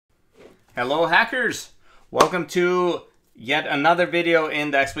Hello hackers! Welcome to yet another video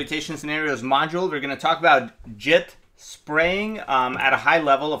in the Exploitation Scenarios module. We're going to talk about JIT spraying at a high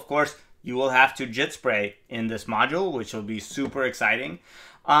level. Of course, you will have to JIT spray in this module, which will be super exciting.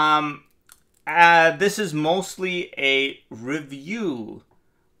 This is mostly a review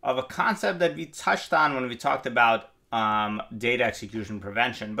of a concept that we touched on when we talked about data execution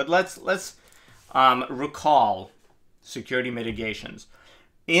prevention. But let's recall security mitigations.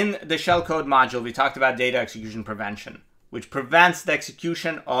 In the shellcode module, we talked about data execution prevention, which prevents the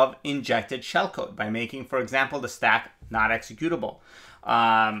execution of injected shellcode by making, for example, the stack not executable.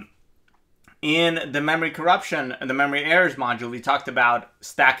 In the memory corruption and the memory errors module, we talked about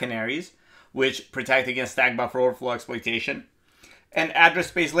stack canaries, which protect against stack buffer overflow exploitation, and address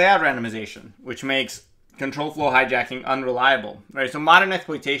space layout randomization, which makes control flow hijacking unreliable. Right? So modern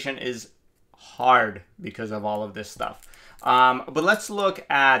exploitation is hard because of all of this stuff. But let's look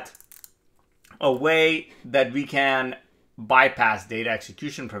at a way that we can bypass data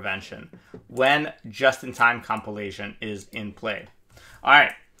execution prevention when just-in-time compilation is in play. All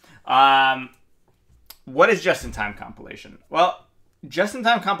right. What is just-in-time compilation? Well,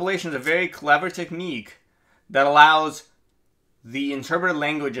 just-in-time compilation is a very clever technique that allows the interpreted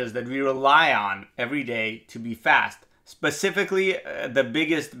languages that we rely on every day to be fast. Specifically, the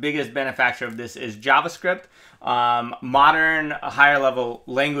biggest benefactor of this is JavaScript. Modern higher level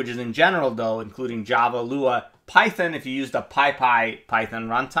languages in general, though, including Java, Lua, Python, if you use the PyPy Python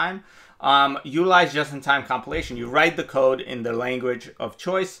runtime, utilize just-in-time compilation. You write the code in the language of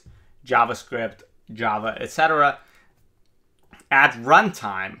choice, JavaScript, Java, etc. At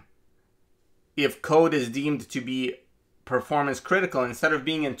runtime, if code is deemed to be performance critical, instead of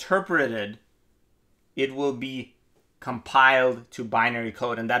being interpreted, it will be compiled to binary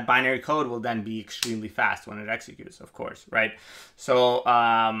code, and that binary code will then be extremely fast when it executes, of course, right? So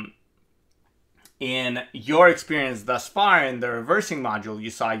in your experience thus far in the reversing module, you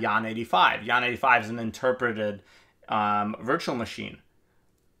saw JIT85. JIT85 is an interpreted virtual machine.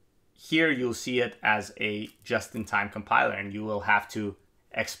 Here you'll see it as a just-in-time compiler, and you will have to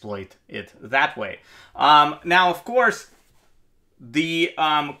exploit it that way. Now, of course, the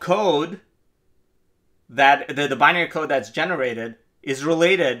code that the binary code that's generated is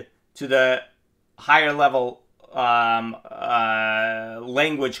related to the higher level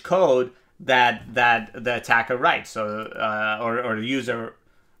language code that the attacker writes, so or the user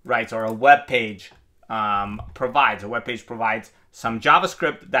writes, or a web page provides. A web page provides some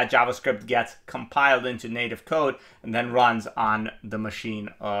JavaScript. That JavaScript gets compiled into native code and then runs on the machine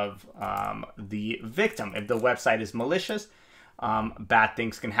of the victim. If the website is malicious, bad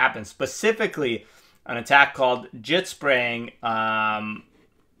things can happen. Specifically, an attack called JIT spraying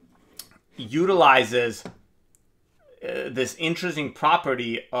utilizes this interesting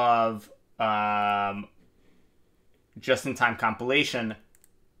property of just-in-time compilation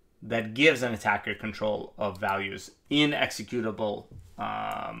that gives an attacker control of values in executable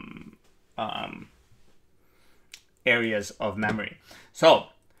areas of memory. So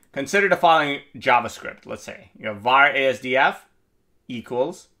consider the following JavaScript. Let's say you have var ASDF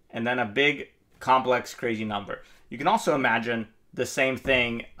equals, and then a big complex crazy number. You can also imagine the same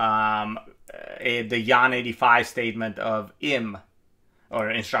thing, the JIT85 statement of im, or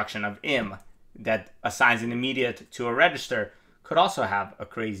instruction of im, that assigns an immediate to a register, could also have a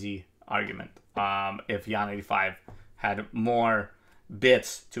crazy argument if JIT85 had more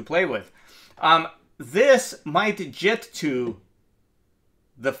bits to play with. This might JIT to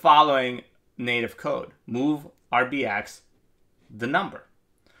the following native code: move RBX the number,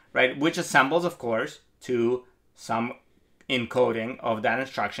 right? Which assembles, of course, to some encoding of that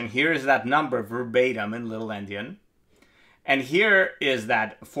instruction. Here is that number verbatim in little endian. And here is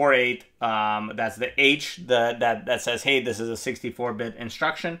that 48, that's the H that says, hey, this is a 64-bit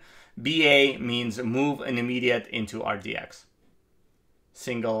instruction. BA means move an immediate into RDX.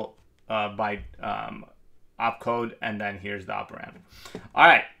 Single byte opcode, and then here's the operand. All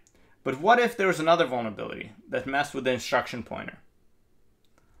right, but what if there was another vulnerability that messed with the instruction pointer?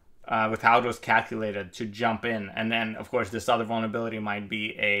 With how it was calculated to jump in. And then, of course, this other vulnerability might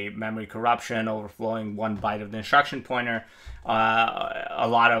be a memory corruption, overflowing 1 byte of the instruction pointer. A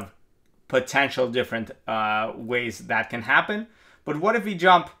lot of potential different ways that can happen. But what if we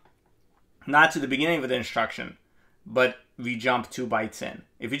jump not to the beginning of the instruction, but we jump 2 bytes in?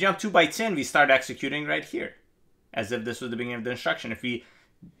 If we jump 2 bytes in, we start executing right here, as if this was the beginning of the instruction. If we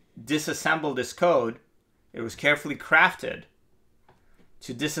disassemble this code, it was carefully crafted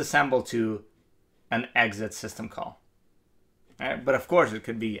to disassemble to an exit system call. Right? But of course, it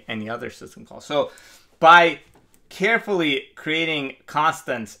could be any other system call. So by carefully creating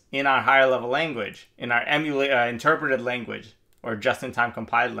constants in our higher level language, in our interpreted language, or just-in-time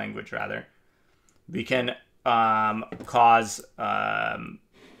compiled language rather, we can cause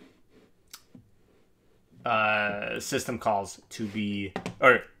system calls to be,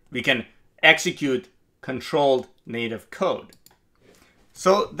 or we can execute controlled native code.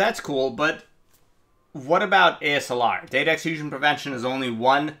 So that's cool, but what about ASLR? Data execution prevention is only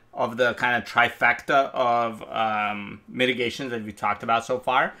one of the kind of trifecta of mitigations that we talked about so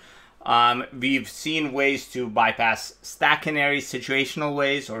far. We've seen ways to bypass stack canaries, situational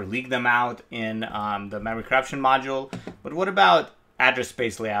ways, or leak them out in the memory corruption module. But what about address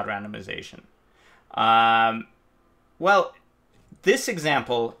space layout randomization? Well, this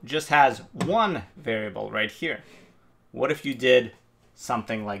example just has one variable right here. What if you did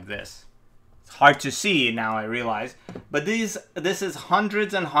something like this? It's hard to see now, I realize, but this is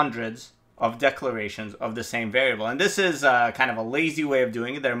hundreds and hundreds of declarations of the same variable. And this is kind of a lazy way of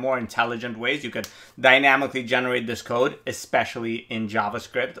doing it. There are more intelligent ways. You could dynamically generate this code, especially in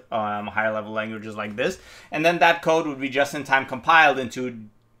JavaScript, higher level languages like this. And then that code would be just in time compiled into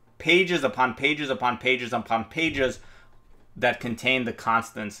pages upon pages upon pages upon pages that contain the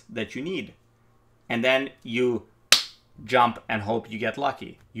constants that you need. And then you jump and hope you get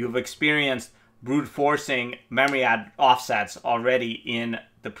lucky. You've experienced brute forcing memory offsets already in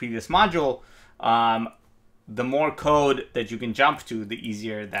the previous module. The more code that you can jump to, the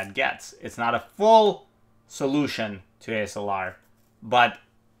easier that gets. It's not a full solution to ASLR, but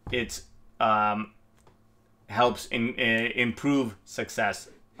it helps improve success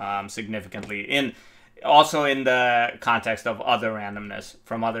significantly, also in the context of other randomness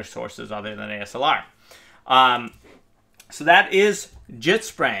from other sources other than ASLR. So that is JIT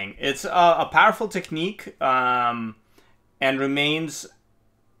spraying. It's a powerful technique and remains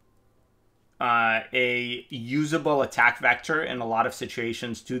a usable attack vector in a lot of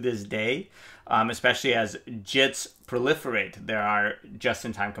situations to this day, especially as JITs proliferate. There are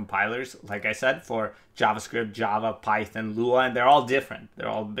just-in-time compilers, like I said, for JavaScript, Java, Python, Lua, and they're all different. They're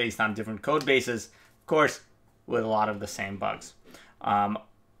all based on different code bases, of course, with a lot of the same bugs.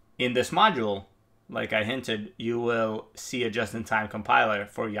 In this module, like I hinted, you will see a just-in-time compiler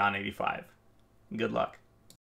for Yan 85. Good luck.